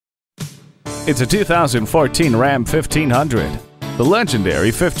It's a 2014 Ram 1500. The legendary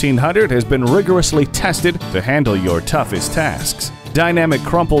 1500 has been rigorously tested to handle your toughest tasks. Dynamic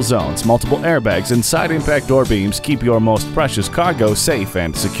crumple zones, multiple airbags, and side impact door beams keep your most precious cargo safe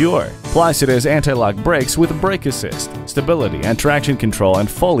and secure. Plus, it has anti-lock brakes with brake assist, stability and traction control,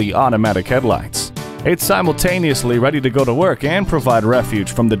 and fully automatic headlights. It's simultaneously ready to go to work and provide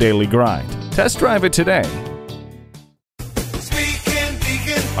refuge from the daily grind. Test drive it today.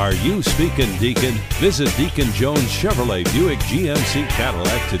 Are you speaking Deacon? Visit Deacon Jones Chevrolet Buick GMC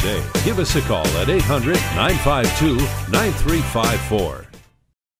Cadillac today. Give us a call at 800-952-9354.